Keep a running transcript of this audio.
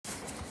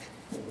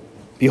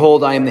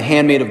Behold, I am the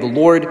handmaid of the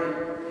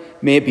Lord.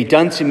 May it be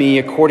done to me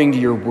according to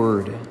your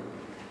word.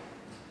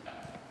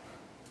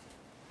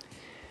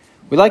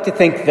 We like to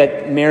think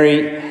that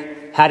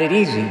Mary had it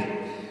easy.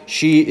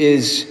 She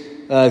is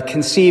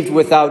conceived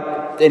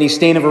without any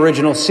stain of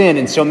original sin.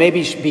 And so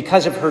maybe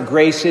because of her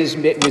graces,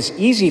 it was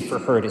easy for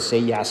her to say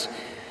yes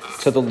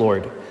to the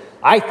Lord.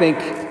 I think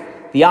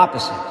the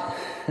opposite.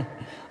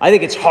 I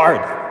think it's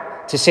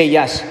hard to say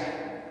yes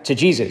to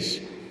Jesus,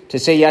 to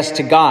say yes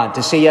to God,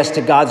 to say yes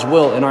to God's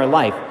will in our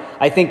life.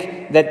 I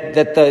think that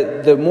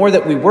the more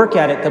that we work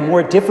at it, the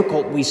more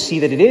difficult we see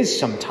that it is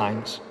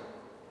sometimes.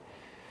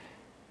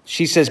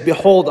 She says,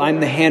 behold,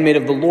 I'm the handmaid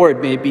of the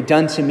Lord. May it be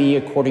done to me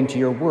according to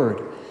your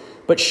word.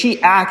 But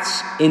she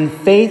acts in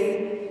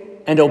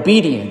faith and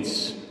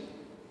obedience.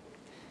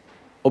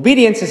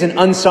 Obedience is an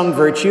unsung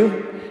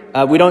virtue.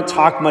 We don't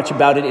talk much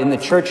about it in the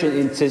church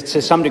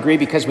to some degree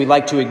because we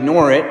like to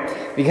ignore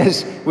it.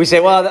 Because we say,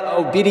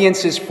 well,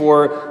 obedience is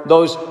for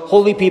those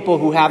holy people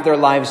who have their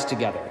lives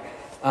together.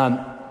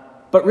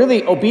 But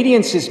really,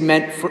 obedience is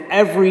meant for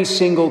every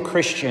single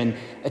Christian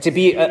to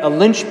be a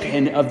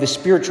linchpin of the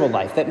spiritual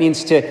life. That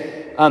means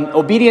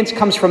obedience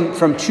comes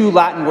from two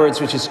Latin words,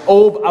 which is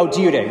ob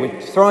audire.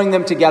 With throwing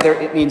them together,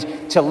 it means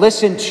to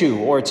listen to,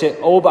 or to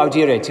ob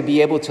audire, to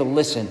be able to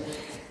listen.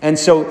 And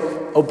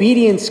so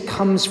obedience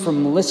comes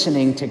from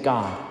listening to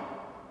God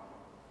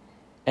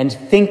and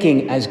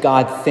thinking as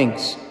God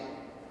thinks.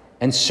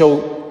 And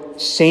so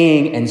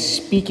saying and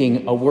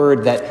speaking a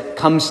word that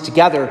comes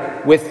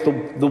together with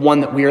the one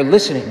that we are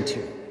listening to.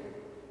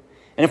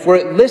 And if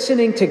we're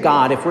listening to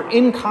God, if we're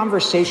in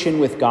conversation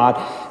with God,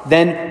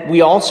 then we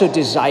also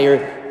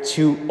desire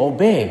to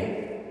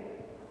obey.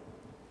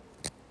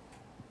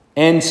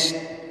 And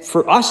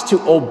for us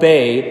to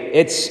obey,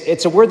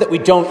 it's a word that we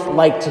don't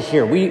like to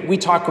hear. We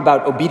talk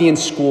about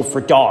obedience school for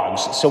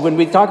dogs. So when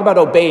we talk about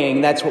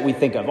obeying, that's what we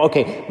think of.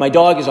 Okay, my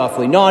dog is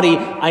awfully naughty.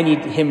 I need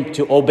him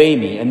to obey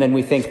me. And then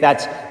we think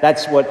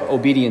that's what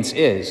obedience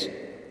is.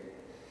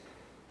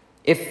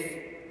 If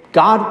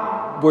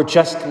God were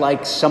just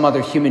like some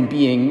other human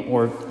being,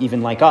 or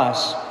even like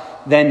us,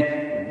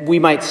 then we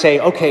might say,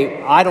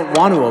 okay, I don't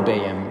want to obey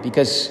him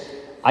because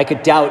I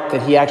could doubt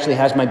that he actually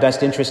has my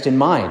best interest in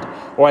mind.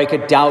 Or I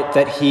could doubt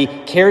that he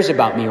cares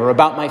about me or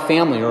about my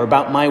family or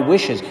about my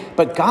wishes.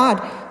 But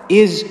God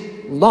is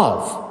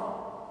love.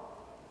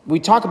 We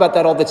talk about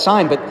that all the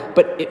time,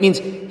 but it means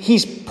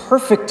he's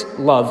perfect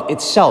love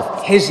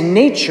itself. His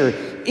nature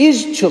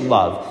is to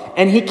love,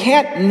 and he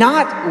can't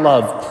not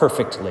love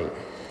perfectly.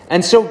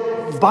 And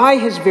so by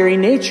his very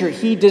nature,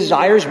 he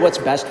desires what's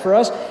best for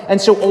us.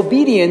 And so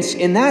obedience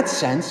in that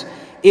sense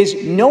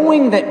is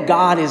knowing that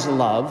God is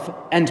love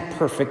and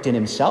perfect in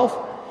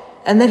himself,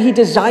 and that he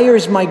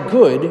desires my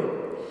good.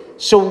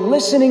 So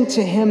listening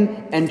to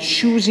him and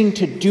choosing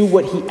to do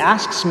what he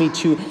asks me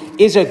to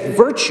is a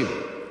virtue.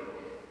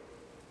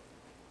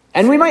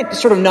 And we might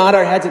sort of nod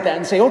our heads at that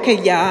and say,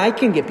 okay, yeah, I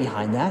can get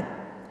behind that.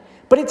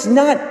 But it's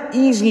not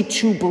easy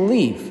to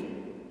believe.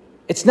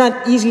 It's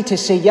not easy to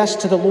say yes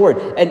to the Lord.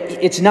 And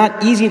it's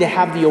not easy to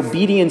have the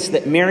obedience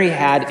that Mary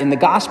had in the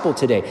gospel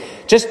today.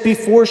 Just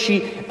before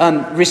she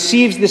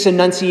receives this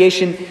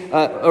annunciation,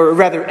 or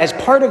rather as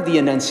part of the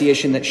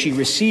annunciation that she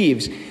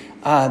receives,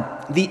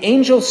 the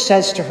angel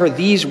says to her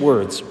these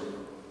words,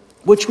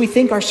 which we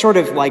think are sort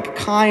of like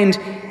kind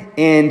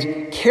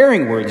and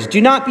caring words.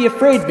 Do not be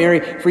afraid, Mary,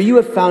 for you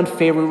have found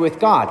favor with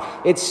God.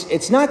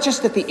 It's not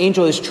just that the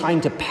angel is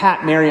trying to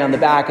pat Mary on the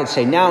back and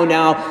say,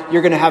 now,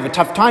 you're going to have a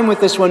tough time with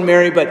this one,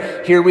 Mary,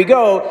 but here we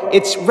go.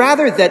 It's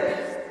rather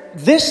that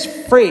this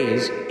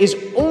phrase is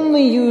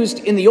only used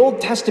in the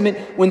Old Testament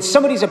when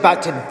somebody's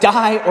about to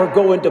die or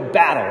go into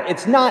battle.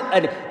 It's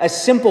not a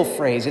simple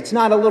phrase. It's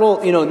not a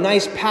little,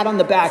 nice pat on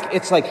the back.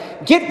 It's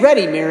like, get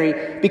ready,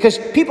 Mary, because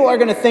people are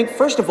going to think,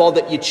 first of all,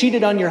 that you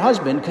cheated on your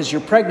husband because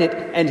you're pregnant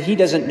and he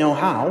doesn't know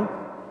how.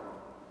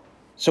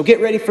 So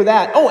get ready for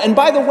that. Oh, and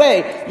by the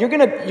way,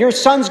 your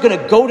son's going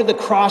to go to the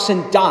cross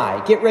and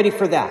die. Get ready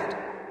for that.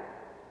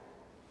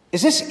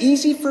 Is this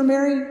easy for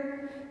Mary?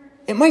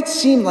 It might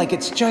seem like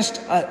it's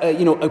just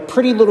a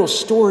pretty little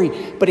story,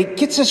 but it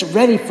gets us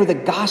ready for the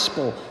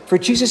gospel, for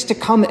Jesus to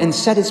come and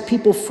set his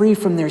people free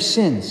from their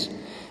sins.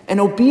 And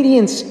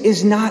obedience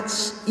is not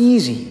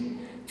easy.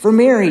 For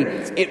Mary,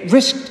 it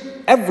risked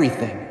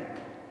everything.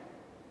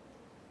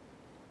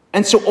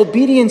 And so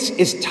obedience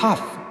is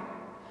tough.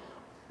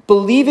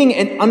 Believing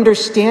and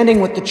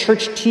understanding what the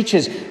church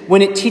teaches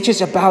when it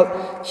teaches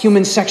about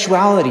human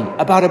sexuality,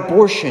 about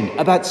abortion,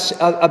 about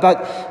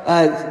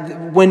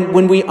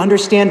when we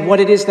understand what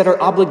it is that our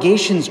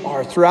obligations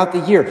are throughout the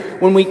year,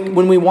 when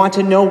we want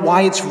to know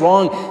why it's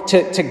wrong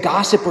to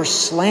gossip or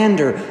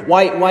slander,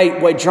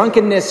 why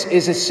drunkenness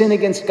is a sin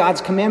against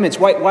God's commandments,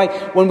 why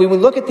when we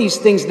look at these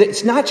things, that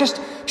it's not just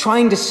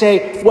trying to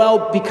say,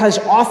 well, because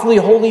awfully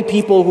holy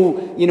people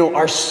who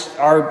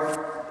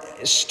are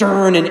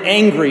stern and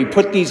angry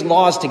put these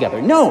laws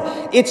together.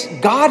 No, it's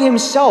God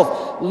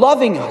himself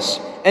loving us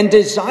and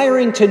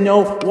desiring to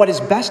know what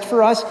is best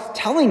for us,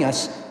 telling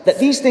us that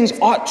these things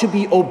ought to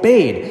be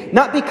obeyed,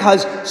 not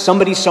because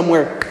somebody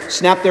somewhere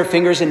snapped their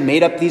fingers and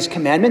made up these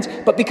commandments,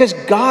 but because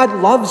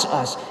God loves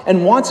us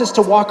and wants us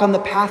to walk on the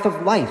path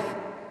of life.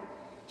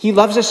 He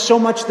loves us so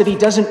much that he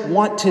doesn't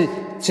want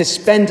to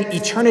spend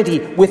eternity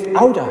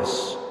without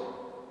us.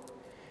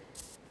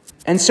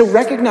 And so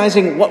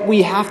recognizing what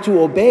we have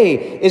to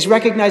obey is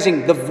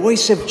recognizing the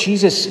voice of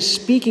Jesus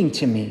speaking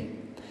to me.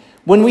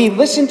 When we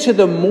listen to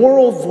the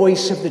moral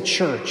voice of the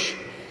church,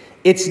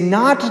 it's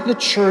not the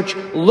church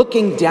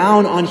looking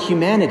down on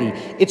humanity.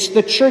 It's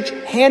the church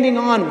handing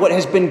on what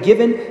has been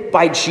given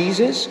by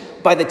Jesus,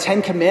 by the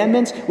Ten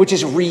Commandments, which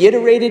is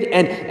reiterated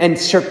and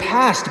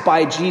surpassed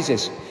by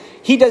Jesus.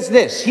 He does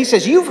this. He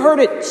says, you've heard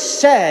it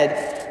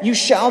said, you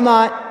shall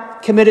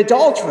not commit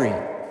adultery.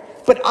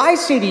 But I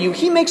say to you,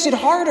 he makes it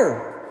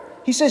harder.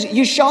 He says,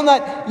 you shall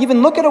not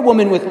even look at a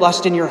woman with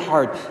lust in your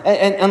heart,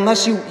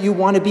 unless you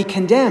want to be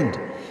condemned.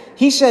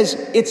 He says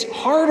it's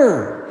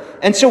harder.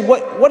 And so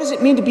what does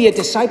it mean to be a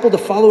disciple, to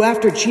follow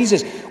after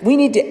Jesus? We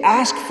need to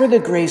ask for the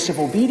grace of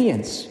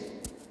obedience,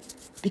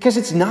 because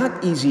it's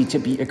not easy to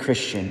be a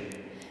Christian.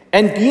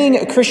 And being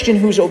a Christian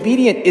who's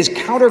obedient is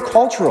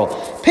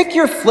countercultural. Pick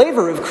your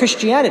flavor of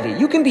Christianity.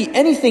 You can be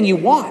anything you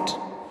want.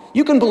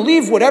 You can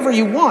believe whatever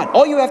you want.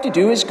 All you have to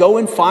do is go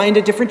and find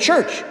a different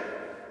church.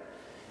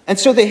 And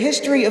so the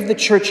history of the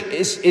church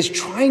is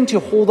trying to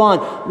hold on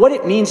what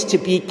it means to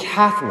be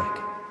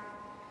Catholic.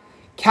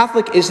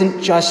 Catholic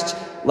isn't just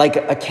like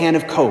a can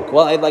of Coke.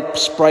 Well, I like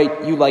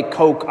Sprite, you like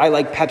Coke, I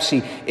like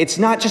Pepsi. It's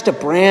not just a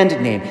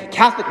brand name.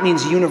 Catholic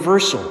means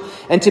universal.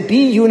 And to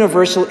be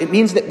universal, it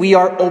means that we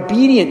are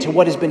obedient to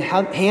what has been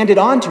handed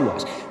on to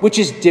us, which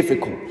is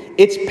difficult.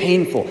 It's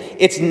painful.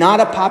 It's not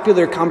a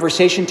popular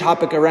conversation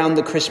topic around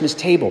the Christmas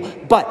table,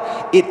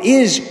 but it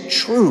is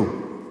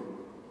true.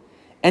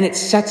 And it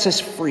sets us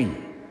free.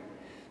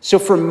 So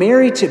for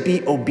Mary to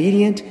be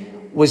obedient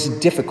was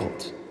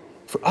difficult.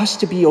 For us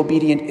to be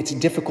obedient, it's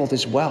difficult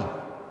as well.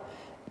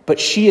 But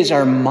she is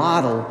our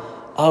model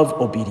of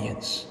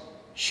obedience.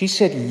 She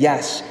said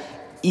yes,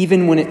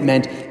 even when it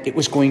meant it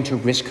was going to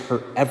risk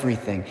her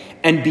everything.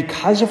 And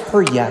because of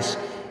her yes,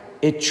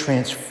 it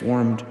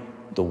transformed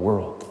the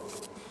world.